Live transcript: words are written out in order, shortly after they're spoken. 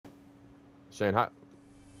Shane, hi.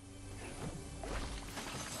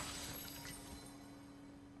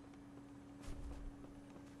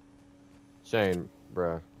 Shane,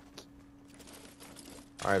 bruh.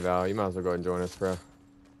 Alright, Val, you might as well go ahead and join us, bruh.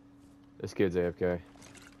 This kid's AFK.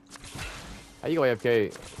 How you go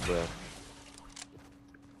AFK, bruh?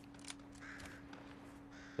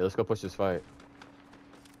 Yeah, let's go push this fight.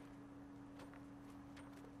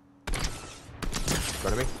 In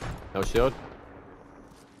front of me? No shield?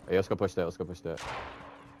 Hey, let's go push that, let's go push that.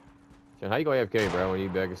 Shane, how you go AFK, bro, when you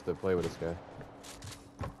beg us to play with this guy?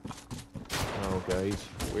 Oh, okay, he's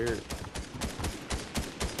weird.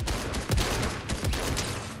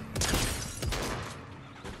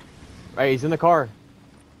 Hey, he's in the car.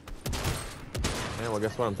 Man, well,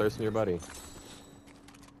 guess what? I'm thirsting your buddy.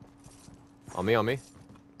 On me, on me.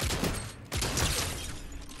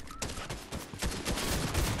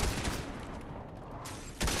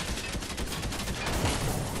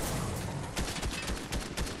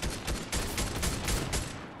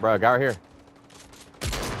 Bro, guy right here.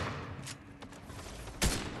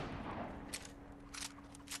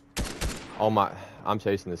 Oh my, I'm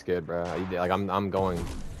chasing this kid, bro. Like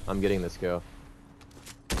I'm getting this kill.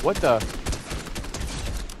 What the?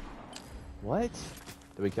 What?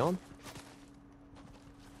 Did we kill him?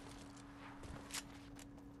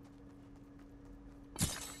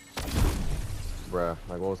 Bruh,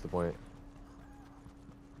 like what was the point?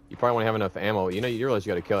 You probably won't have enough ammo. You know, you realize you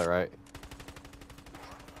gotta kill it, right?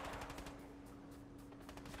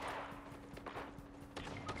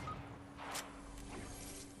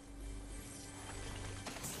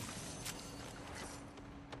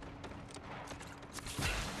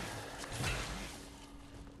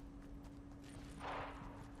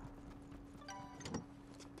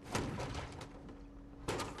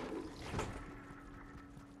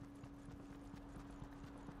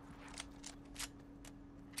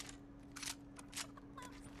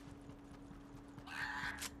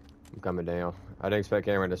 I'm coming down. I didn't expect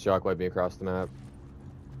Cameron to shockwave me across the map.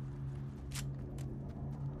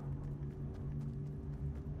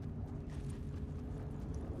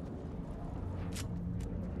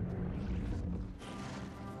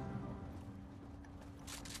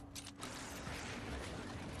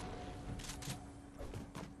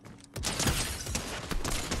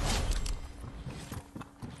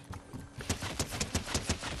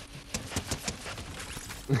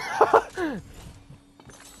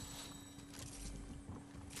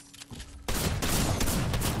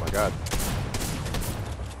 God.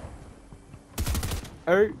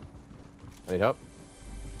 Hey. I need help.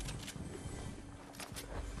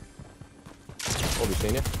 Oh, we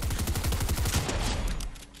seen you.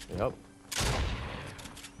 Need help.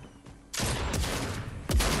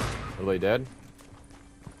 Are they dead?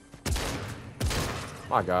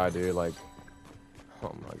 My God, dude, like,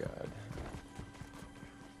 oh my God.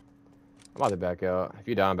 I'm about to back out. If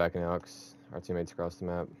you die, I'm backing out, 'cause our teammates across the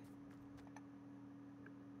map.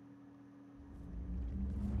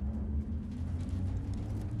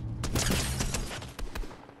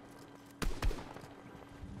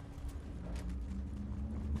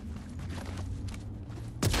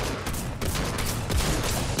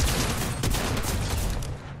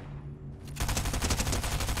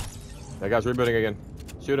 That guy's rebooting again.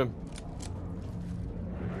 Shoot him.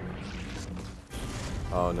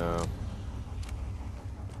 Oh no.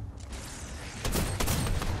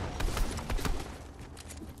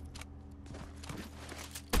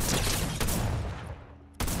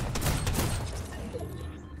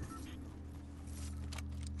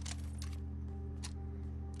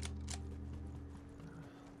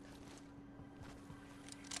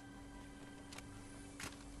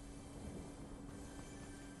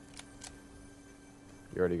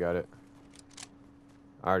 You already got it.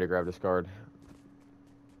 I already grabbed his card.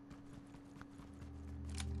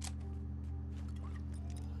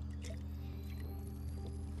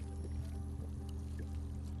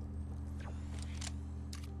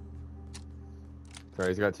 Sorry,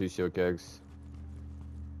 he's got 2 shield kegs.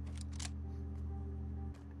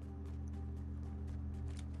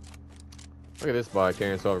 Look at this bot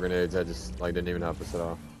carrying 12 grenades. That just like didn't even help us at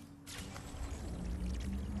all.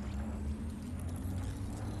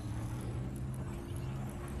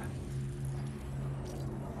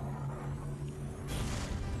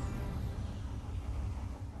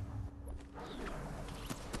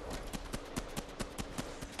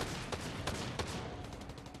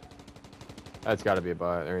 That's got to be a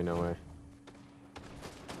bot. There ain't no way.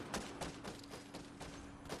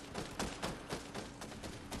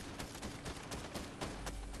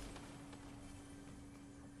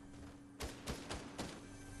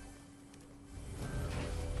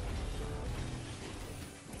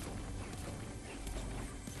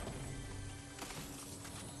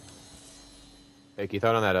 Hey, can you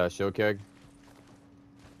throw it on that shield keg?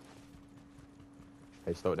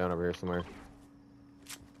 Hey, slow it down over here somewhere.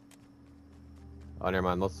 Oh, never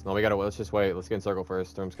mind. Let's just wait. Let's get in circle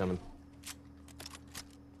first. Storm's coming.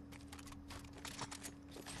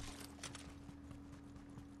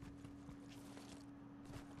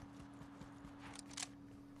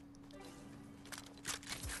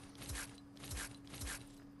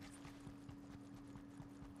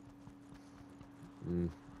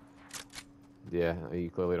 Yeah, you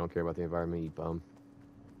clearly don't care about the environment, you bum.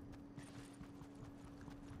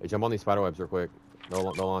 Hey, jump on these spider webs real quick.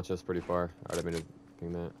 They'll launch us pretty far. Alright, I've been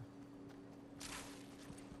ping that.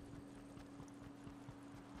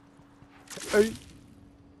 Hey.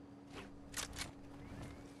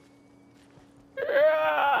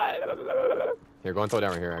 Here, go and throw it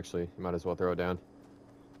down right here, actually. You might as well throw it down.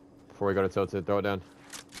 Before we go to tilted, throw it down.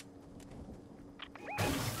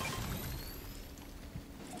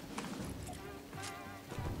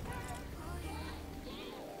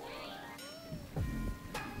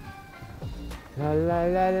 La la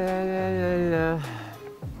la la la la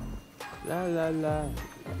la la la.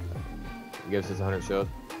 Gives us 100 shield.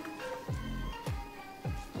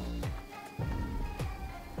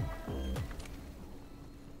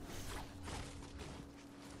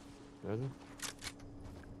 There's it.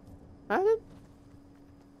 Has it?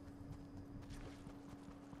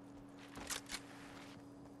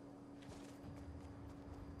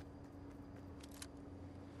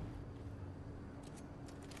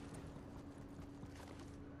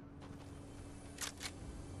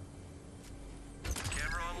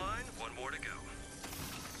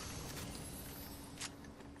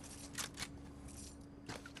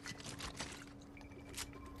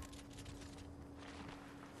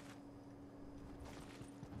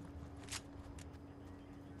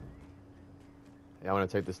 Yeah, I want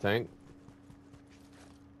to take this tank.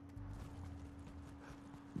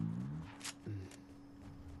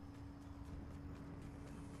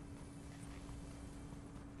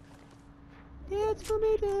 Dance for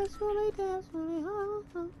me, dance for me, dance for me, oh,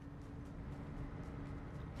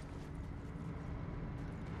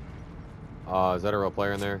 oh. Is that a real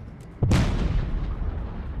player in there?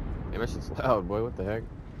 Damn, that shit's loud, boy. What the heck?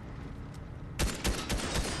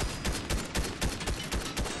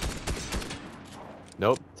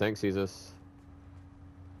 Nope, tank sees us.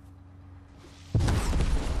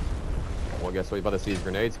 Well, guess what? You about to see his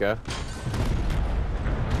grenades, go.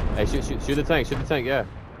 Hey, shoot the tank, yeah.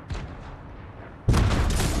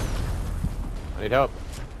 I need help.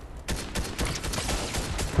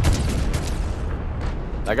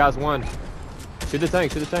 That guy's one. Shoot the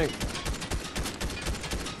tank.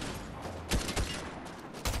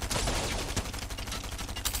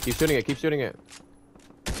 Keep shooting it.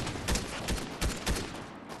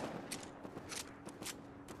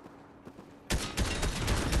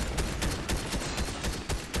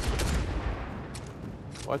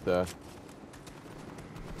 What the?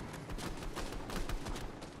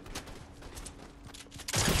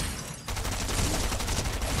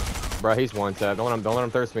 Bro, he's one tap. Don't let him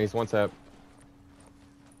thirst me. He's one tap.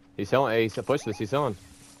 He's healing. Hey, push this. He's healing.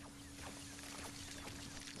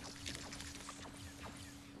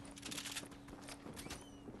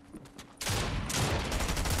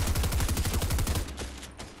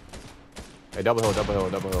 Hey, double hill.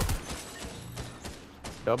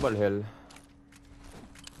 Double hill.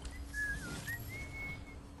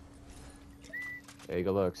 Hey,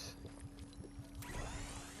 good looks.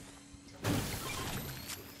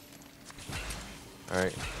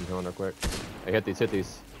 Alright, I'm going real quick. Hey, hit these.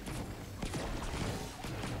 Yes,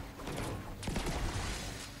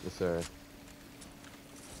 sir.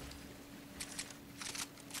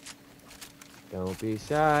 Don't be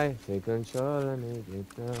shy, take control of me, get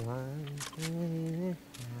the line.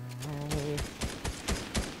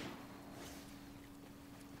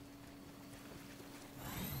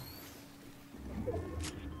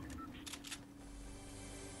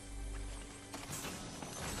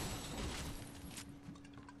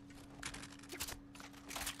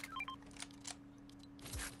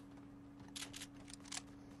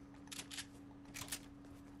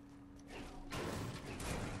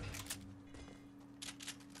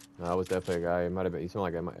 No, that was definitely a guy. It might have been. You sound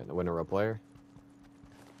like I might win a real player.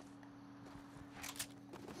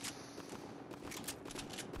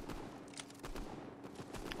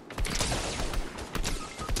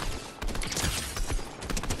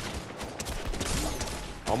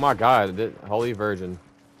 Oh my God! Holy Virgin.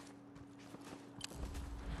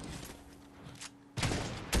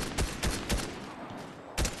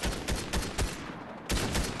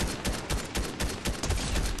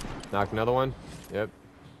 Knocked another one. Yep.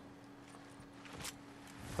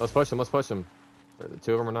 Let's push him.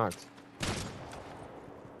 Two of them are knocked.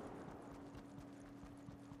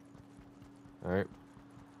 All right.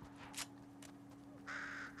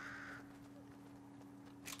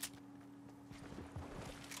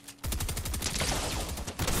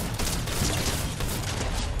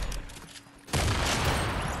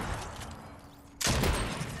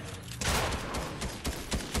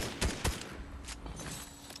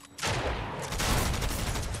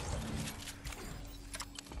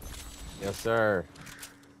 Yes, sir.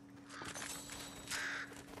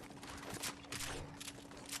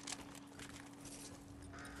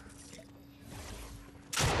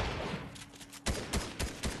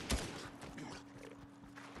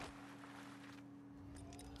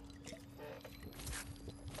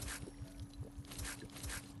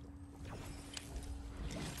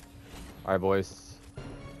 All right, boys.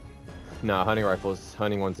 Nah, hunting rifles.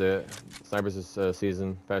 Hunting one's it. Snipers this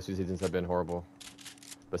season. Past few seasons have been horrible.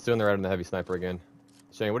 But soon they're adding the heavy sniper again.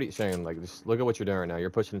 Shane, what are you Shane? Like, just look at what you're doing right now. You're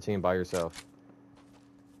pushing the team by yourself.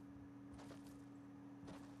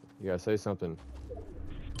 You gotta say something.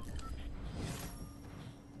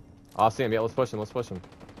 I'll see him. Yeah, let's push him. Let's push him.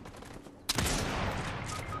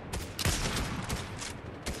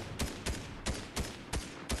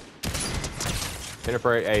 Hit him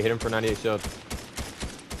for 8. Hey, hit him for 98 shield.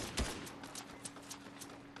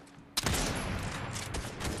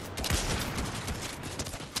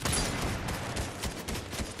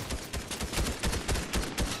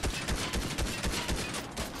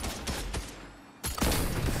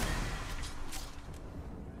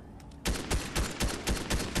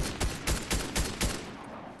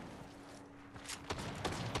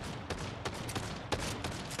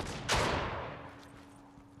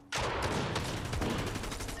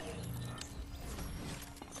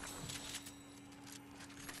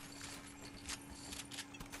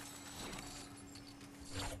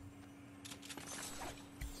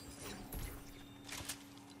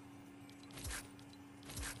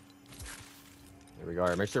 There we go. All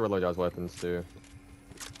right, make sure we reload y'all's weapons too.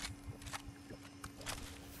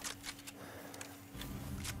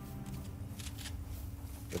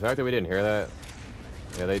 The fact that we didn't hear that,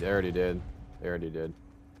 yeah, they already did. They already did.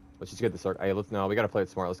 Let's just get the circle. Hey, no, we gotta play it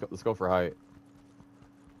smart. Let's go. Let's go for height.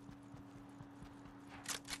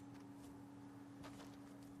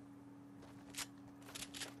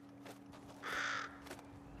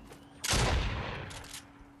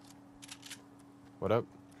 What up?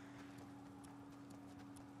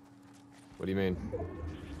 What do you mean?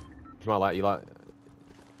 Come on,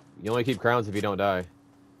 you only keep crowns if you don't die.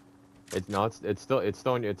 It's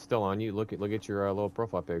still on you. Look at your little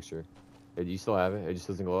profile picture. You still have it. It just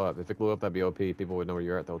doesn't glow up. If it glowed up, that'd be OP. People would know where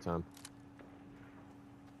you're at the whole time.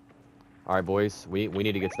 All right, boys. We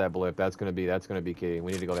need to get to that blip. That's gonna be key.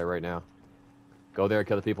 We need to go there right now. Go there,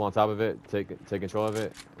 kill the people on top of it. Take control of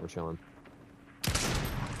it. We're chilling.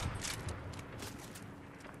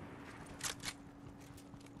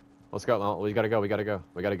 Let's go. No, we gotta go. We gotta go.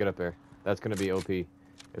 We gotta get up there. That's gonna be OP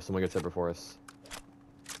if someone gets up before us.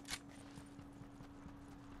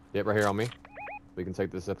 Yep, right here on me. We can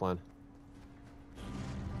take this zip line.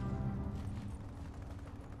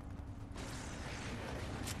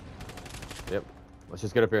 Yep. Let's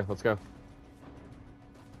just get up here. Let's go.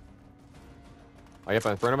 Oh, yep,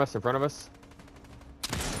 in front of us, in front of us.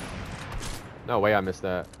 No way I missed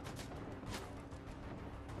that.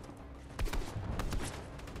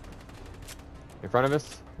 In front of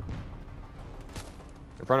us.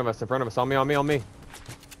 In front of us, in front of us. On me, on me, on me.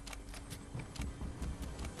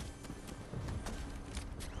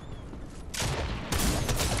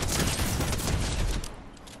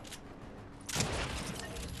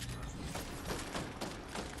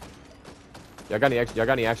 Y'all got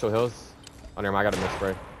any actual hills? Oh, never mind, I got a miss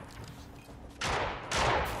spray.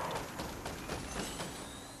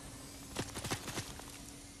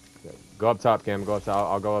 Yeah, go up top, Cam. Go up top.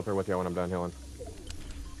 I'll go up here with you when I'm done healing.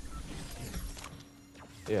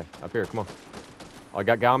 Yeah, up here. Come on. Oh, I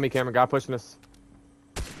got guy on me, Cameron. Guy pushing us.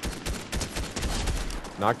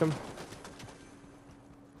 Knocked him.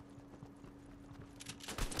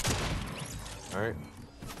 All right.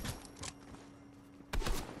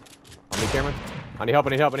 On me, Cameron. I need help. I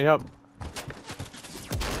need help. I need help.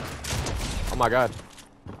 Oh my God.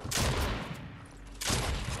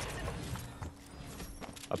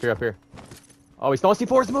 Up here, up here. Oh, he's throwing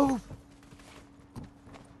C4s. Move.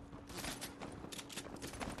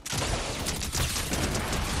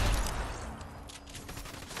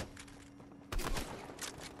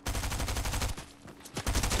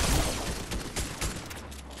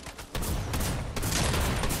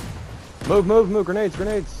 Move, move, move. Grenades,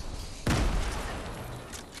 grenades.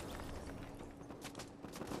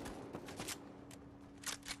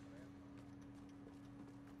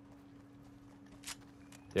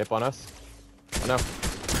 Yep, on us. Oh no.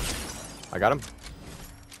 I got him.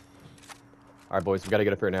 Alright, boys, we gotta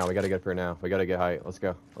get up here now. We gotta get up here now. We gotta get height. Let's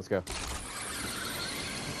go. Let's go.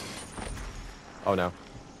 Oh no.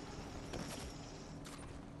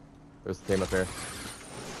 There's the team up here.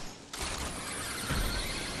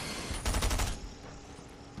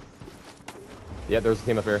 Yeah, there's a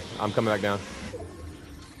team up here. I'm coming back down.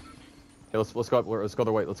 Hey, let's go up. Let's go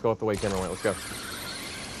the way. Let's go up the way Cameron went. Let's go.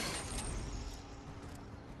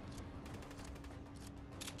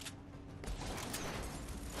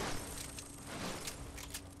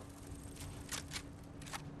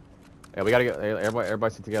 Yeah, we gotta get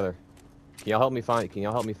everybody sit together. Can y'all help me find? Can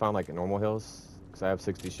y'all help me find like normal hills? Cause I have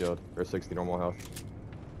 60 shield or 60 normal health.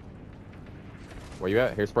 Where you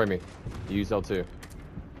at? Here, spray me. You use L2.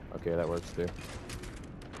 Okay, that works too.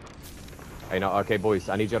 Hey, no, okay, boys.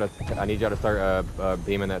 I need y'all to start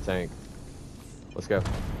beaming that tank. Let's go.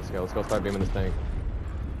 Let's go. Let's go start beaming this tank.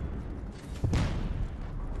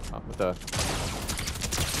 Oh, what the?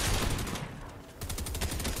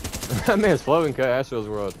 That man's floating cut Astro's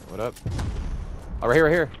world. What up? Oh, right here,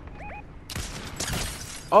 right here.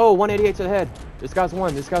 Oh, 188 to the head. This guy's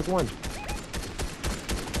one. This guy's one.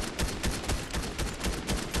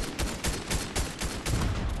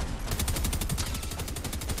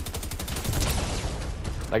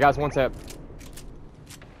 That guy's one tap.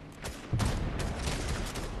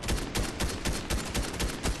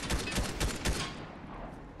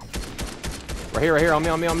 Right here, right here. On me,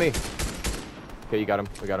 on me, on me. Okay, you got him.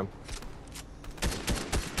 We got him.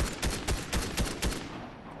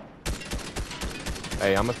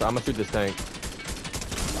 Hey, I'm gonna shoot this tank.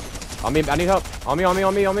 On me, I need help. On me, on me,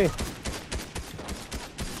 on me, on me.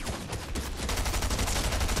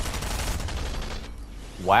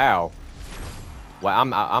 Wow. Wow,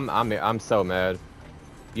 I'm so mad.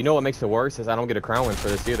 You know what makes it worse is I don't get a crown win for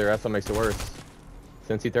this either. That's what makes it worse.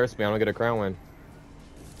 Since he thirsted me, I don't get a crown win.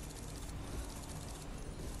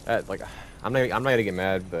 Like, I'm not gonna get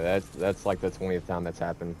mad, but that's like the 20th time that's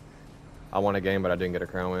happened. I won a game, but I didn't get a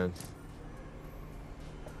crown win.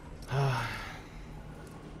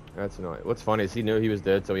 That's annoying. What's funny is he knew he was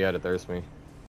dead, so he had to thirst me.